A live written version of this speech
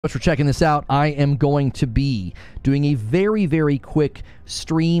Much for checking this out. I am going to be doing a very quick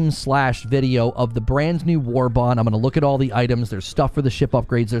stream / video of the brand new Warbond. I'm going to look at all the items. There's stuff for the ship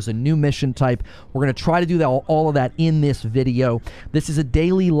upgrades. There's a new mission type. We're going to try to do that, all of that in this video. This is a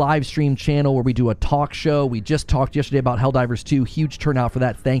daily live stream channel where we do a talk show. We just talked yesterday about Helldivers 2. Huge turnout for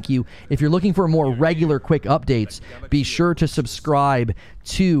that. Thank you. If you're looking for more regular quick updates, be sure to subscribe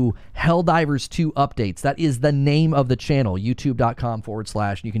to Helldivers 2 updates. That is the name of the channel, youtube.com/.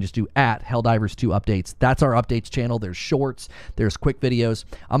 You can just do @Helldivers 2 updates. That's our updates channel. There's shorts, there's quick videos.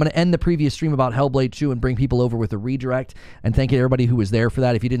 I'm going to end the previous stream about Hellblade 2 and bring people over with a redirect. And thank you to everybody who was there for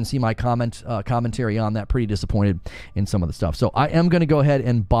that. If you didn't see my commentary on that, pretty disappointed in some of the stuff. So I am going to go ahead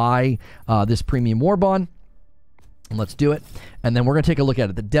and buy this premium Warbond. Let's do it. And then we're going to take a look at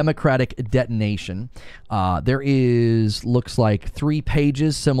it. The Democratic Detonation. There is, looks like 3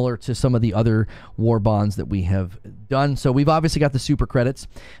 pages similar to some of the other Warbonds that we have done. So we've obviously got the super credits.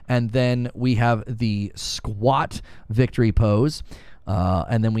 And then we have the squat victory pose.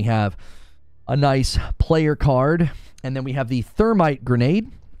 And then we have a nice player card. And then we have the thermite grenade.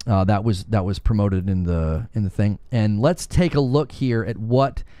 That was promoted in the thing. And let's take a look here at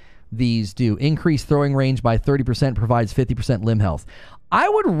what these do. Increase throwing range by 30%, provides 50% limb health. I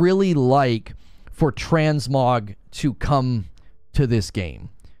would really like for Transmog to come to this game,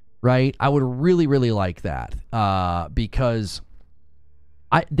 right? I would really like that because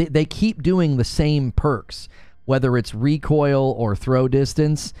they keep doing the same perks, whether it's recoil or throw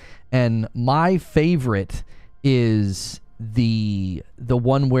distance, and my favorite is the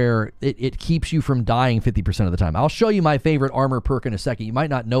one where it keeps you from dying 50% of the time. I'll show you my favorite armor perk in a second. You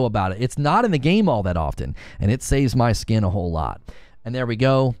might not know about it. It's not in the game all that often, and it saves my skin a whole lot. And there we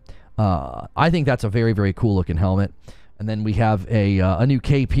go. I think that's a very cool looking helmet. And then we have a new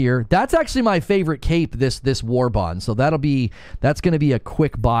cape here. That's actually my favorite cape, this Warbond. So that's going to be a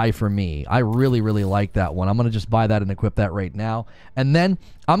quick buy for me. I really like that one. I'm going to just buy that and equip that right now. And then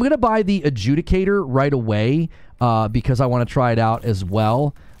I'm going to buy the Adjudicator right away because I want to try it out as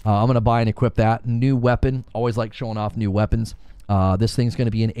well. I'm going to buy and equip that. New weapon. Always like showing off new weapons. This thing's going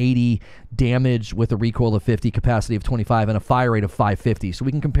to be an 80 damage with a recoil of 50, capacity of 25, and a fire rate of 550. So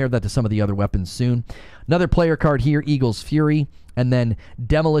we can compare that to some of the other weapons soon. Another player card here, Eagle's Fury. And then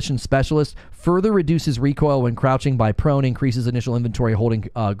Demolition Specialist. Further reduces recoil when crouching by prone, increases initial inventory holding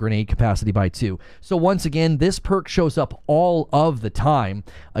grenade capacity by 2. So once again, this perk shows up all of the time.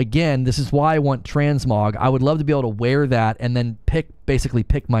 Again, this is why I want Transmog. I would love to be able to wear that and then basically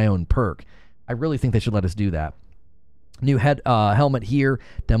pick my own perk. I really think they should let us do that. New helmet here,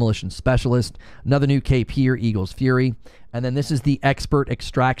 Demolition Specialist. Another new cape here, Eagle's Fury. And then this is the Expert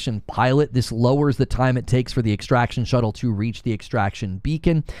Extraction Pilot. This lowers the time it takes for the extraction shuttle to reach the extraction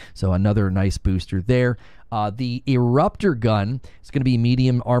beacon. So another nice booster there. The Eruptor gun is going to be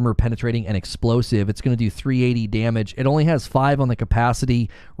medium armor penetrating and explosive. It's going to do 380 damage. It only has 5 on the capacity,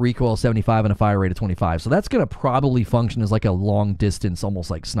 recoil 75, and a fire rate of 25. So that's going to probably function as like a long distance, almost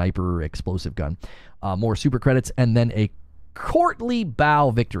like sniper explosive gun. More super credits, and then a courtly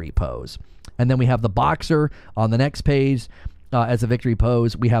bow victory pose. And then we have the Boxer on the next page. As a victory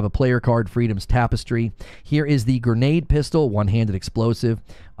pose, we have a player card, Freedom's Tapestry. Here is the grenade pistol, one-handed explosive.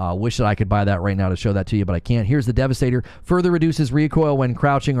 Wish that I could buy that right now to show that to you, but I can't. Here's the Devastator. Further reduces recoil when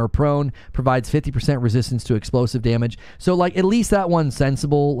crouching or prone. Provides 50% resistance to explosive damage. So, like, at least that one's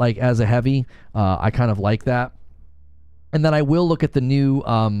sensible, like, as a heavy. I kind of like that. And then I will look at the new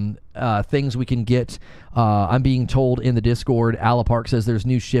things we can get. I'm being told in the Discord, Alapark says there's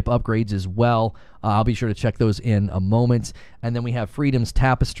new ship upgrades as well. I'll be sure to check those in a moment. And then we have Freedom's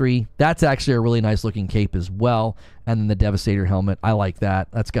Tapestry. That's actually a really nice looking cape as well. And then the Devastator helmet. I like that.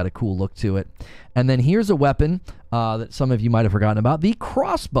 That's got a cool look to it. And then here's a weapon that some of you might have forgotten about. The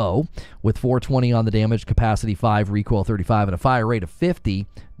crossbow with 420 on the damage, capacity 5, recoil 35, and a fire rate of 50.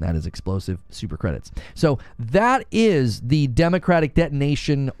 That is explosive super credits. So that is the Democratic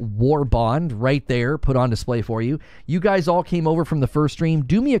Detonation Warbond right there, put on display for you. You guys all came over from the first stream.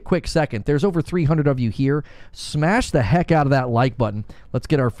 Do me a quick second. There's over 300 of you here. Smash the heck out of that like button. Let's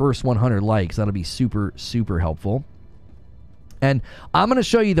get our first 100 likes. That'll be super helpful. And I'm going to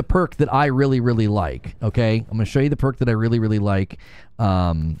show you the perk that I really like, okay? I'm going to show you the perk that I really like.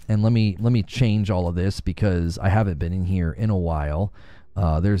 And let me change all of this because I haven't been in here in a while.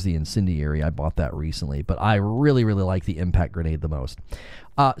 There's the Incendiary. I bought that recently, but I really like the Impact Grenade the most.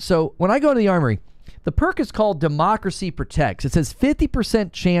 So when I go to the Armory, the perk is called Democracy Protects. It says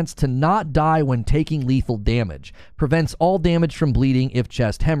 50% chance to not die when taking lethal damage. Prevents all damage from bleeding if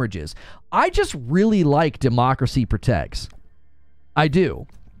chest hemorrhages. I just really like Democracy Protects. I do.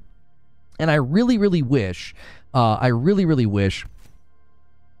 And I really wish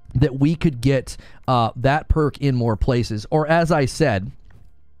that we could get that perk in more places. Or as I said,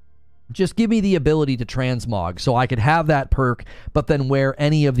 just give me the ability to transmog so I could have that perk, but then wear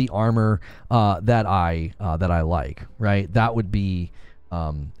any of the armor that I like, right? That would be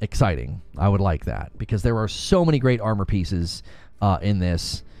exciting. I would like that because there are so many great armor pieces in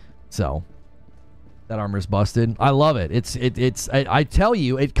this. So that armor's busted. I love it. I tell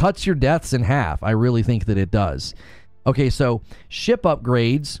you, it cuts your deaths in half. I really think that it does. Okay, so ship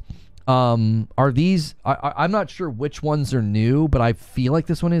upgrades. Are these... I'm not sure which ones are new, but I feel like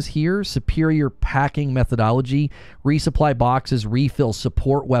this one is here. Superior packing methodology. Resupply boxes, refill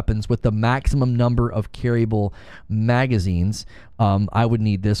support weapons with the maximum number of carryable magazines. I would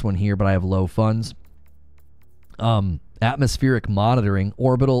need this one here, but I have low funds. Atmospheric monitoring.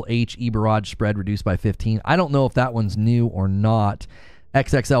 Orbital HE barrage spread reduced by 15. I don't know if that one's new or not.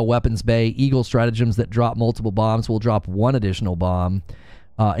 XXL weapons bay. Eagle stratagems that drop multiple bombs will drop one additional bomb.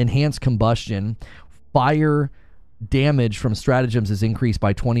 Enhanced combustion. Fire damage from stratagems is increased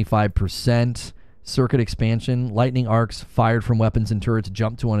by 25%. Circuit expansion. Lightning arcs fired from weapons and turrets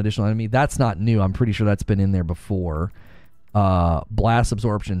jump to one additional enemy. That's not new. I'm pretty sure that's been in there before. Blast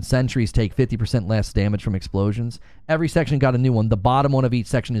absorption. Sentries take 50% less damage from explosions. Every section got a new one. The bottom one of each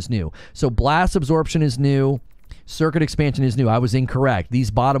section is new. So blast absorption is new. Circuit expansion is new. I was incorrect. These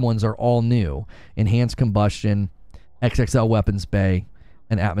bottom ones are all new. Enhanced combustion. XXL weapons bay.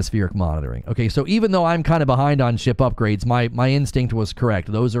 And atmospheric monitoring. Okay, so even though I'm kind of behind on ship upgrades, my instinct was correct.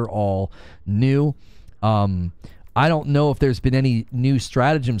 Those are all new. I don't know if there's been any new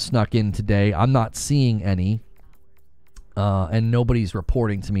stratagems snuck in today. I'm not seeing any. And nobody's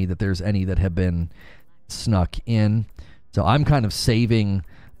reporting to me that there's any that have been snuck in. So I'm kind of saving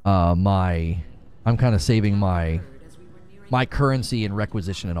my currency and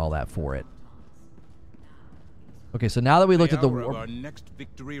requisition and all that for it. Okay, so now that we looked at the war, our next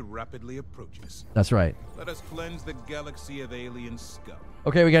victory rapidly approaches. That's right. Let us cleanse the galaxy of alien scum.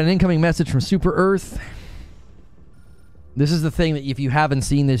 Okay, we got an incoming message from Super Earth. This is the thing that if you haven't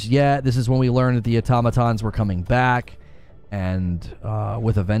seen this yet, this is when we learned that the automatons were coming back, and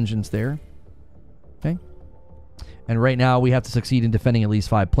with a vengeance there. Okay. And right now we have to succeed in defending at least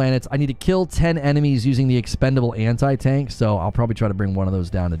 5 planets. I need to kill 10 enemies using the expendable anti-tank, so I'll probably try to bring one of those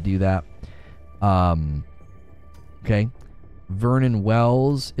down to do that. Okay. Vernon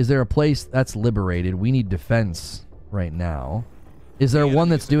Wells. Is there a place that's liberated? We need defense right now. Is there one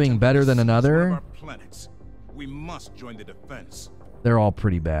that's doing better than another? We must join the defense. They're all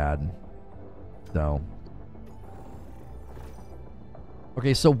pretty bad. So.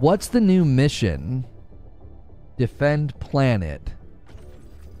 Okay, so what's the new mission? Defend planet.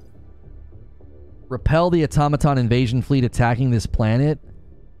 Repel the automaton invasion fleet attacking this planet.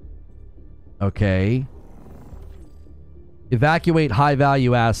 Okay. Evacuate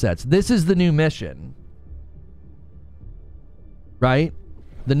high-value assets. This is the new mission. Right?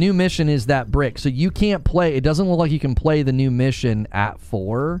 The new mission is that brick. So you can't play... It doesn't look like you can play the new mission at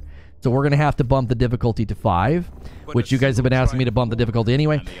 4. So we're going to have to bump the difficulty to 5. Which you guys have been asking me to bump the difficulty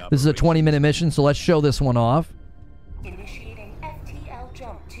anyway. This is a 20-minute mission, so let's show this one off. Initiating FTL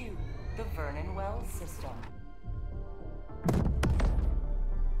jump to the Vernon Wells system.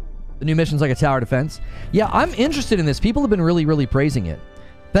 The new mission's like a tower defense. Yeah, I'm interested in this. People have been really, really praising it.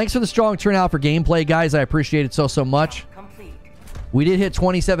 Thanks for the strong turnout for gameplay, guys. I appreciate it so much. We did hit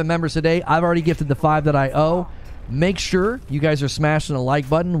 27 members today. I've already gifted the 5 that I owe. Make sure you guys are smashing the like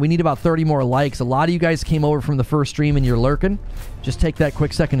button. We need about 30 more likes. A lot of you guys came over from the first stream and you're lurking. Just take that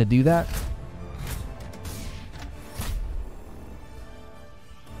quick second to do that.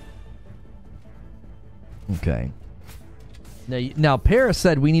 Okay. Now, Paris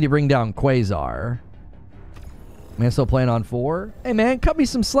said we need to bring down Quasar. Man, still playing on 4? Hey, man, cut me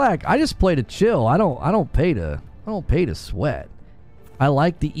some slack. I just play to chill. I don't pay to sweat. I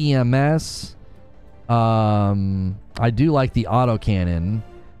like the EMS. I do like the autocannon,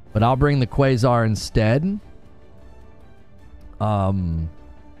 but I'll bring the Quasar instead.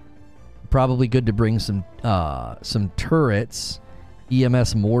 Probably good to bring some turrets.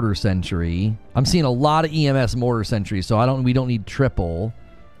 EMS mortar sentry. I'm seeing a lot of EMS mortar sentry, so we don't need triple.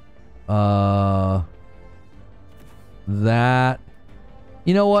 That.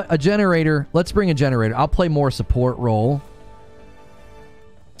 You know what? A generator. Let's bring a generator. I'll play more support role.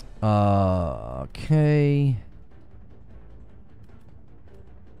 Okay.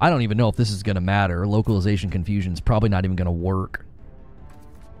 I don't even know if this is going to matter. Localization confusion is probably not even going to work.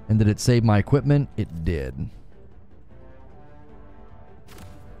 And did it save my equipment? It did.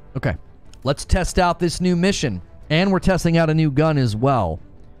 Okay. Let's test out this new mission. And we're testing out a new gun as well.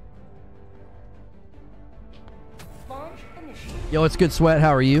 Launch initiated. Yo, it's good, Sweat.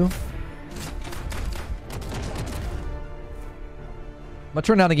 How are you? I'm gonna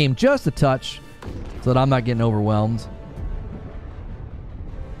turn down the game just a touch so that I'm not getting overwhelmed.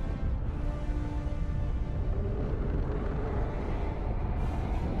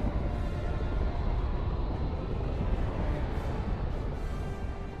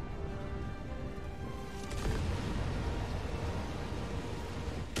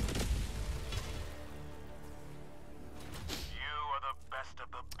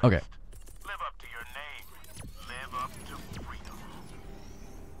 Okay. Live up to your name. Live up to freedom.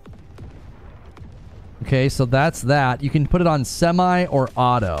 Okay, so that's that. You can put it on semi or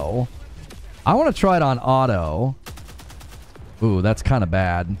auto. I want to try it on auto. Ooh, that's kind of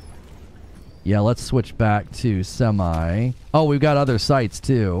bad. Yeah, let's switch back to semi. Oh, we've got other sites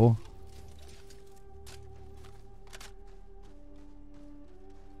too.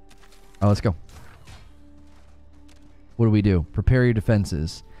 Oh, let's go. What do we do? Prepare your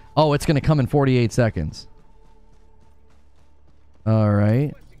defenses. Oh, it's going to come in 48 seconds. All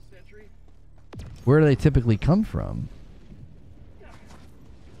right. Where do they typically come from?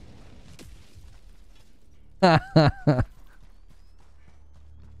 They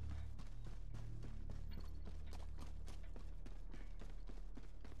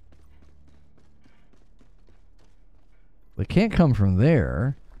can't come from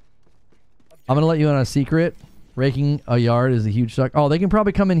there. I'm going to let you in on a secret. Raking a yard is a huge suck. Oh, they can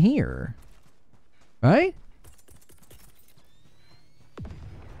probably come in here. Right?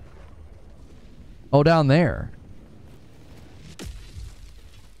 Oh, down there.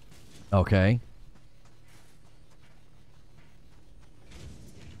 Okay.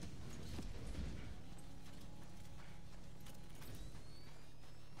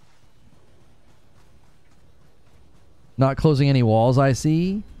 Not closing any walls, I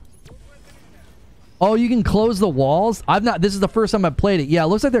see. Oh, you can close the walls? I've not... This is the first time I've played it. Yeah, it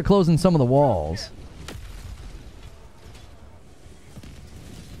looks like they're closing some of the walls.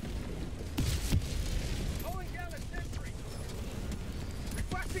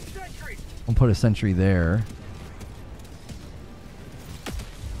 I'll put a sentry there.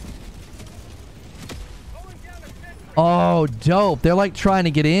 Oh, dope. They're like trying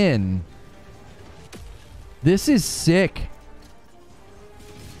to get in. This is sick.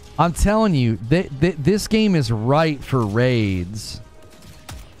 I'm telling you, this game is right for raids.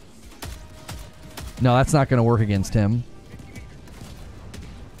 No, that's not going to work against him.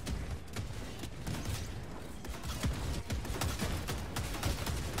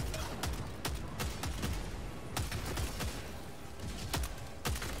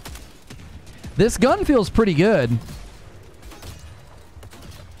 This gun feels pretty good.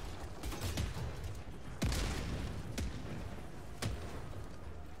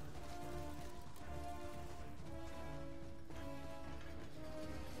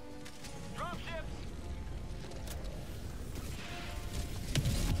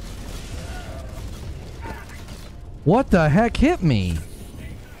 What the heck hit me?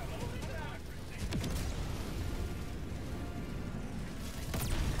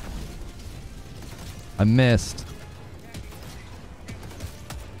 I missed.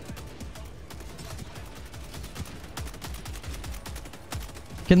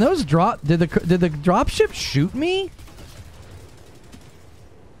 Can those drop? Did the dropship shoot me?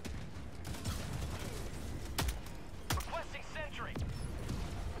 Requesting sentry.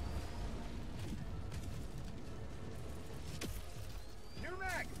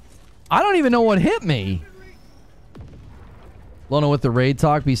 I don't even know what hit me. Lono with the raid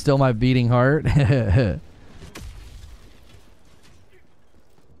talk, be still my beating heart.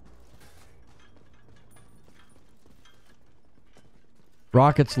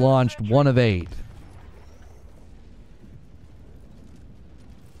 Rockets launched 1 of 8.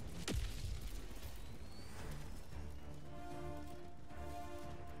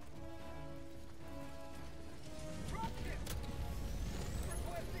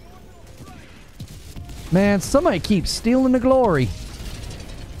 Man, somebody keeps stealing the glory.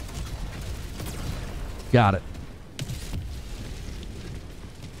 Got it.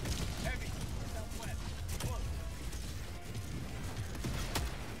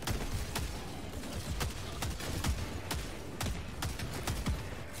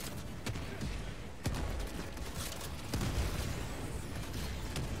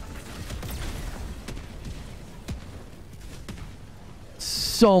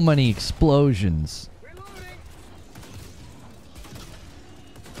 So many explosions.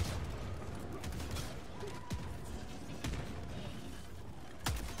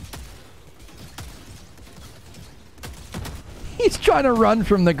 He's trying to run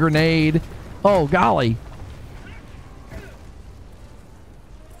from the grenade. Oh, golly.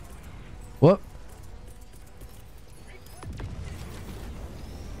 Whoop.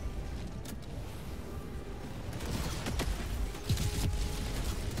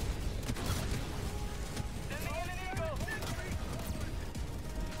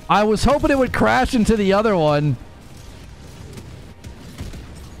 I was hoping it would crash into the other one.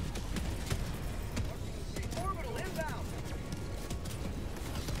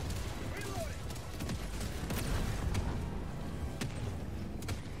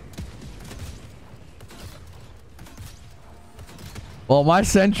 Well, my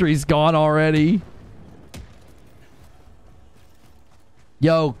sentry's gone already.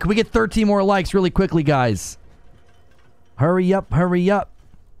 Yo, can we get 13 more likes really quickly, guys? Hurry up, hurry up.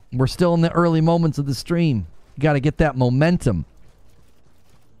 We're still in the early moments of the stream. You got to get that momentum.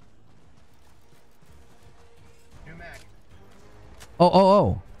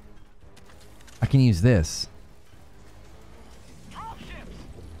 Oh. I can use this.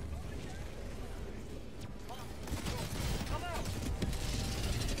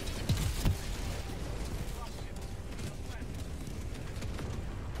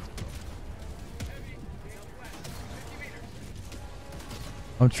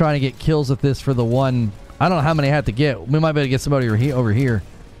 I'm trying to get kills with this for the one. I don't know how many I have to get. We might be able to get somebody over here.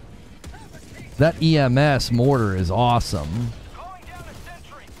 That EMS mortar is awesome.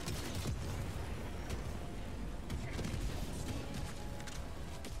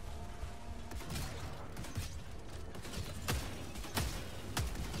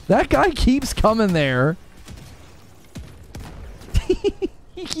 That guy keeps coming there.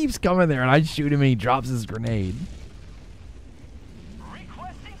 He keeps coming there, and I shoot him, and he drops his grenade.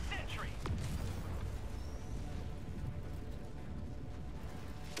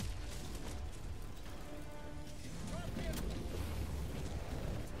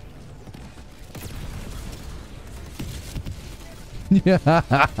 Yeah,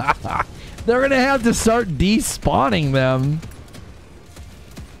 they're gonna have to start despawning them.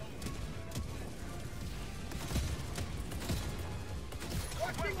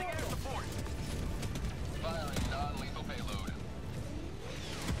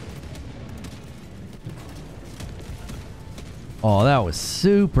 Oh, that was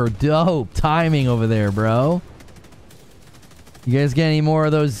super dope timing over there, bro. You guys get any more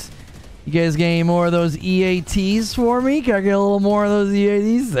of those? You guys get any more of those EATs for me? Can I get a little more of those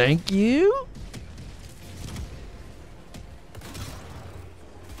EATs? Thank you.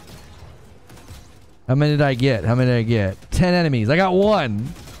 How many did I get? How many did I get? 10 enemies. I got 1.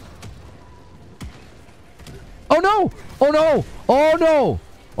 Oh no! Oh no! Oh no!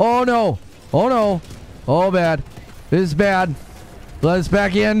 Oh no! Oh no! Oh bad. This is bad. Let us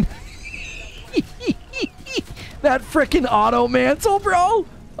back in. That freaking auto mantle, bro!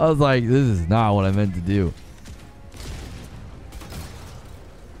 I was like, this is not what I meant to do.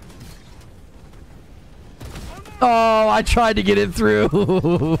 Oh, I tried to get it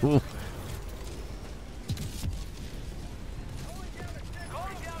through.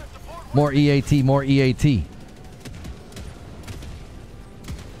 More EAT, more EAT.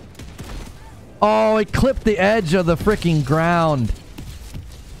 Oh, it clipped the edge of the freaking ground.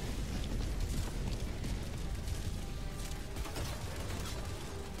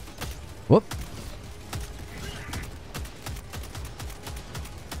 Whoop.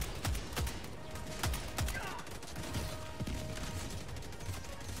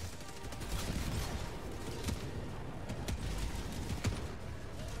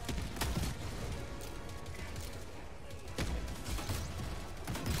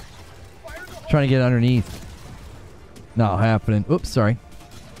 Trying to get underneath. Not happening. Oops, sorry.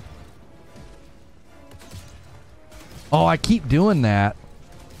 Oh, I keep doing that.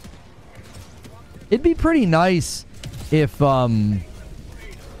 It'd be pretty nice if, hang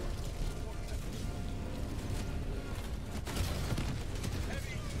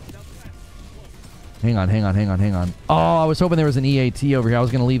on. Oh, I was hoping there was an EAT over here. I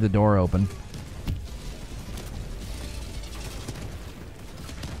was going to leave the door open.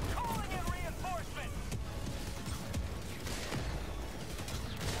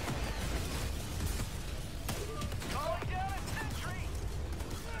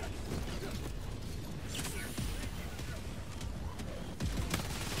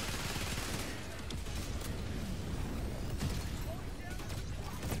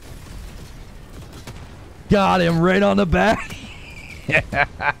 Got him right on the back.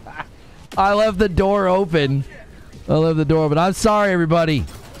 I left the door open. I'm sorry, everybody.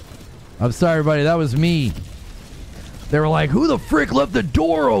 That was me. They were like, who the frick left the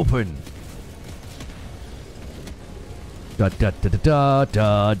door open? Da da da da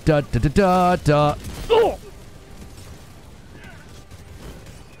da da da da da da. Oh!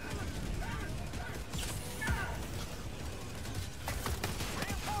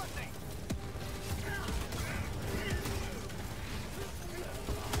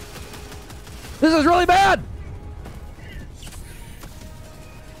 This is really bad!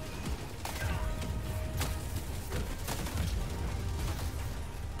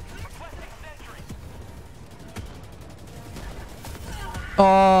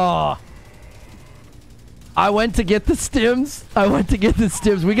 Oh. I went to get the stims.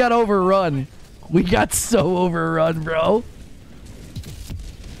 We got overrun. We got so overrun, bro.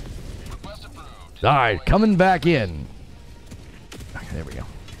 Alright, coming back in. Okay, there we go.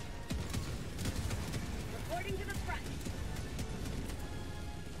 Reporting to the front.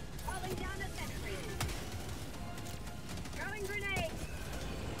 Calling down a sentry. Throwing grenade.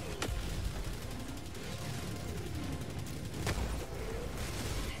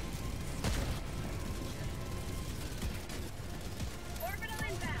 Orbital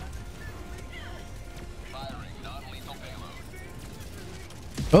inbound. Firing non-lethal payload.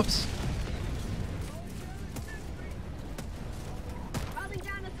 Oops. Calling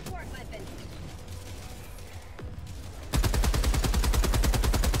down a support weapon.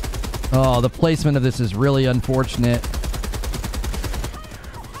 Oh, the placement of this is really unfortunate.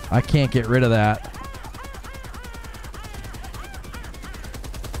 I can't get rid of that.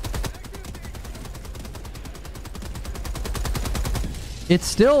 It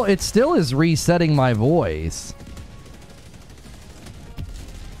still is resetting my voice.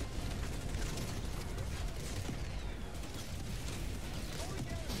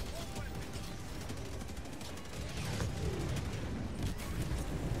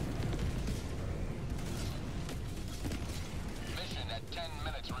 Mission at 10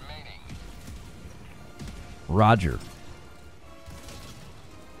 minutes remaining. Roger.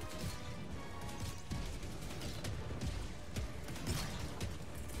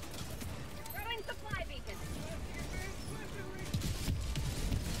 Throwing supply beacon.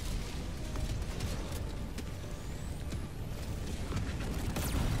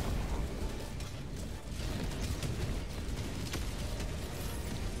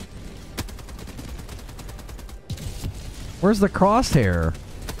 Where's the crosshair?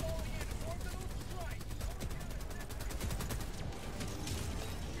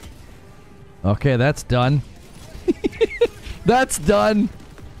 Okay, that's done. That's done.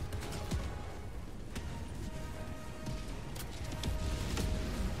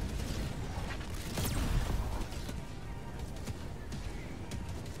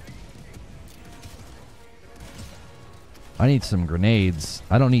 I need some grenades.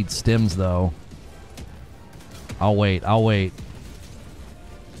 I don't need stims, though. I'll wait. I'll wait.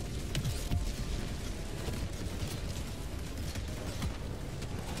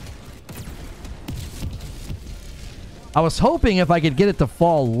 I was hoping if I could get it to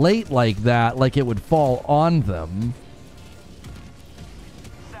fall late like that, like it would fall on them.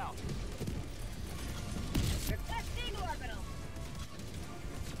 South. Requesting orbital.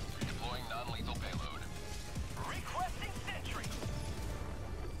 Deploying non-lethal payload. Requesting sentry.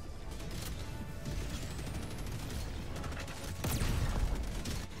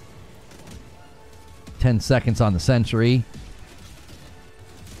 10 seconds on the sentry.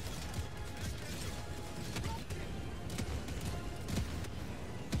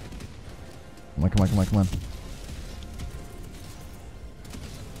 Come on, come on, come on, come on.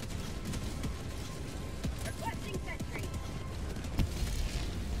 Requesting sentry.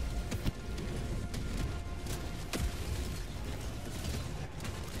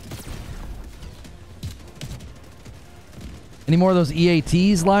 Any more of those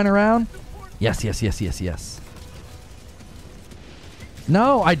EATs lying around? Yes, yes, yes, yes, yes.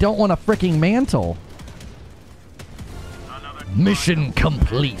 No, I don't want a freaking mantle. Another Mission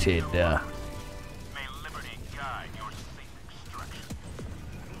completed. May liberty guide your safe extraction.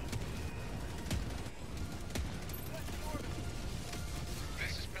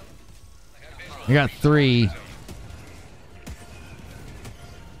 I got 3.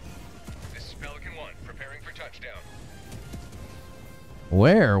 This is Pelican 1, preparing for touchdown.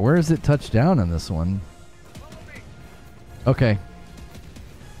 Where? Where is it touched down in this one? Okay.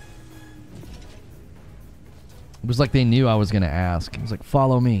 It was like they knew I was going to ask. It was like,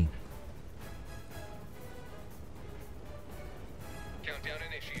 follow me. Countdown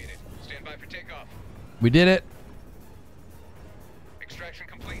initiated. Stand by for takeoff. We did it. Extraction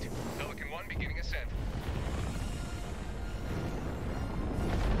complete. Pelican 1 beginning ascent.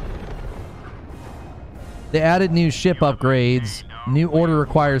 They added new ship upgrades. New order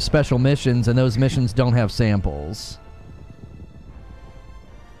requires special missions, and those missions don't have samples.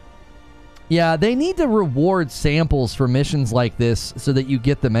 Yeah, they need to reward samples for missions like this so that you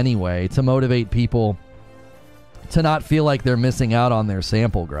get them anyway, to motivate people to not feel like they're missing out on their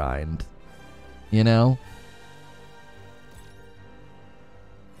sample grind. You know?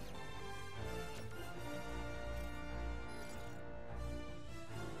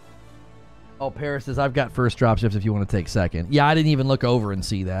 Oh, Paris says, I've got first dropships if you want to take second. Yeah, I didn't even look over and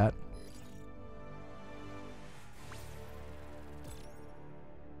see that.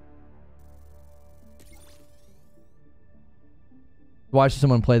 Why should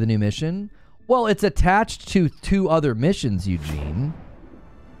someone play the new mission? Well, it's attached to 2 other missions, Eugene.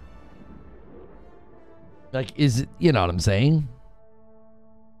 Like, is it, you know what I'm saying?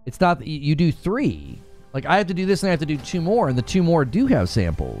 It's not that you do 3. Like, I have to do this and I have to do 2 more, and the 2 more do have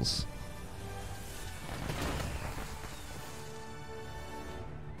samples.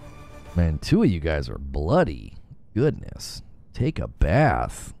 Man, 2 of you guys are bloody. Goodness. Take a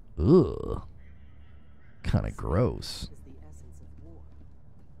bath. Ugh. Kind of gross.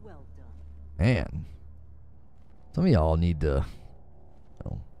 Man. Some of y'all need to, you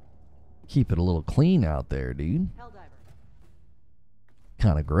know, keep it a little clean out there, dude.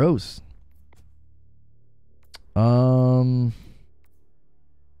 Kind of gross. Oh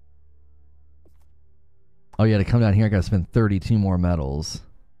yeah, to come down here I gotta spend 32 more medals.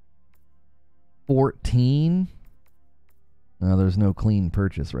 14. No, there's no clean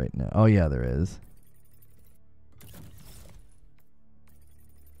purchase right now. Oh yeah, there is.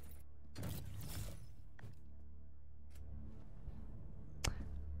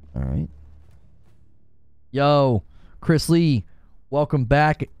 All right. Yo, Chris Lee, welcome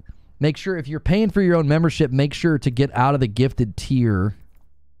back. Make sure, if you're paying for your own membership, make sure to get out of the gifted tier.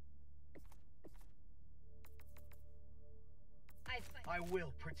 I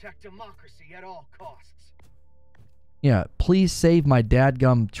will protect democracy at all costs. Yeah, please save my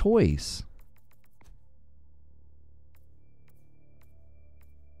dadgum choice.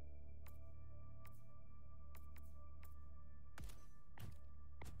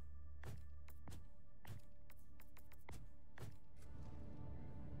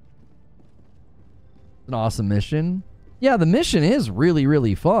 An awesome mission. Yeah, the mission is really,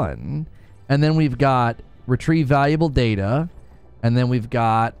 really fun. And then we've got retrieve valuable data, and then we've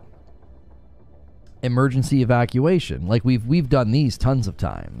got emergency evacuation. Like we've done these tons of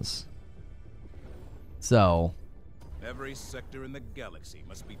times. So Every sector in the galaxy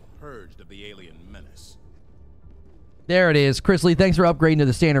must be purged of the alien menace. there it is. Chris Lee, thanks for upgrading to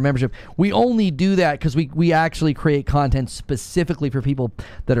the standard membership. We only do that because we actually create content specifically for people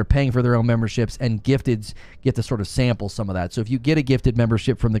that are paying for their own memberships, and gifteds get to sort of sample some of that. So if you get a gifted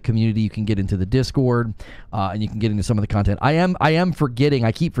membership from the community, you can get into the Discord, and you can get into some of the content. I am forgetting.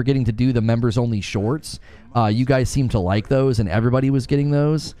 I keep forgetting to do the members only shorts. You guys seem to like those, and everybody was getting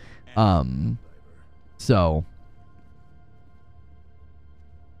those. So.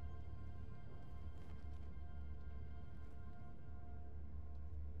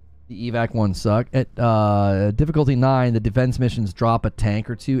 The evac one sucked. At difficulty 9, the defense missions drop a tank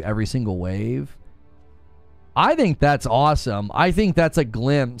or 2 every single wave. I think that's awesome. I think that's a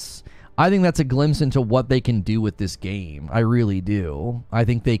glimpse. I think that's a glimpse into what they can do with this game. I really do. I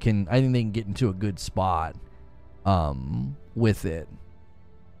think they can get into a good spot with it.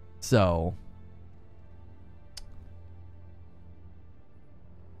 So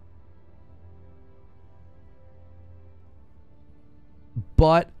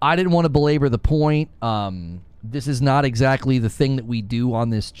but I didn't want to belabor the point. This is not exactly the thing that we do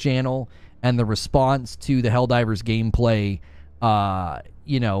on this channel, and the response to the Helldivers gameplay,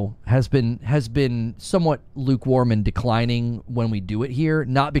 you know, has been somewhat lukewarm and declining when we do it here.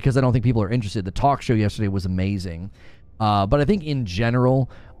 Not because I don't think people are interested. The talk show yesterday was amazing, but I think in general,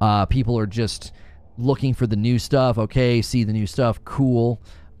 people are just looking for the new stuff. Okay, see the new stuff, cool,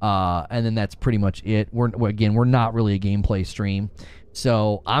 and then that's pretty much it. We're not really a gameplay stream.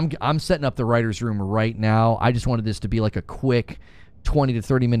 So I'm setting up the writer's room right now. I just wanted this to be like a quick 20 to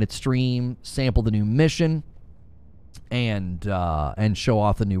 30 minute stream, sample the new mission, and show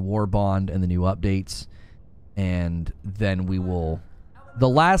off the new Warbond and the new updates. And then we will... The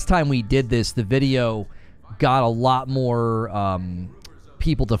last time we did this, the video got a lot more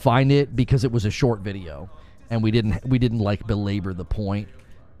people to find it because it was a short video, and we didn't like belabor the point.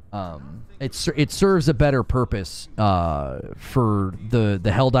 It serves a better purpose for the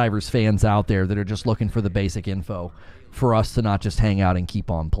Helldivers fans out there that are just looking for the basic info, for us to not just hang out and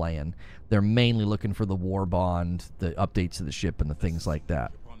keep on playing. They're mainly looking for the Warbond, the updates to the ship, and the things like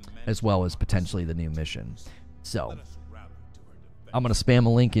that, as well as potentially the new mission. So I'm gonna spam a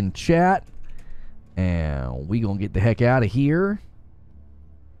link in chat, and we gonna get the heck out of here.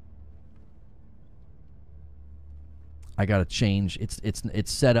 I gotta change.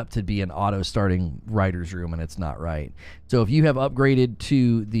 It's set up to be an auto starting writer's room, and it's not right. So if you have upgraded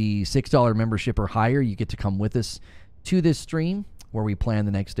to the $6 membership or higher, you get to come with us to this stream. where we plan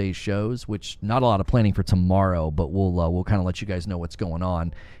the next day's shows, which not a lot of planning for tomorrow, but we'll kind of let you guys know what's going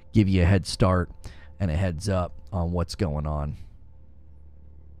on, give you a head start and a heads up on what's going on.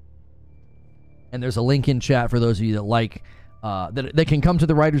 And there's a link in chat for those of you that like that can come to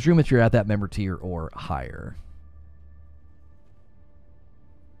the writer's room if you're at that member tier or higher.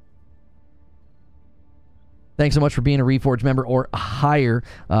 Thanks so much for being a Reforge member or higher.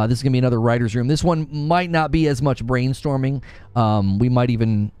 This is going to be another writer's room. This one might not be as much brainstorming. We might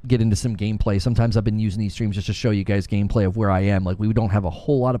even get into some gameplay. Sometimes I've been using these streams just to show you guys gameplay of where I am. Like, we don't have a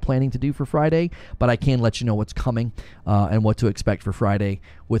whole lot of planning to do for Friday, but I can let you know what's coming and what to expect for Friday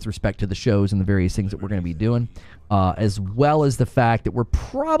with respect to the shows and the various things that we're going to be doing, as well as the fact that we're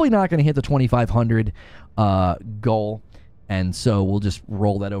probably not going to hit the 2,500 goal. And so we'll just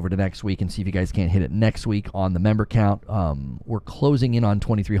roll that over to next week and see if you guys can't hit it next week on the member count. We're closing in on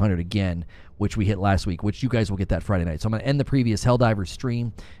 2,300 again, which we hit last week, which you guys will get that Friday night. So I'm going to end the previous Helldivers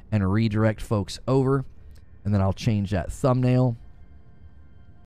stream and redirect folks over, and then I'll change that thumbnail.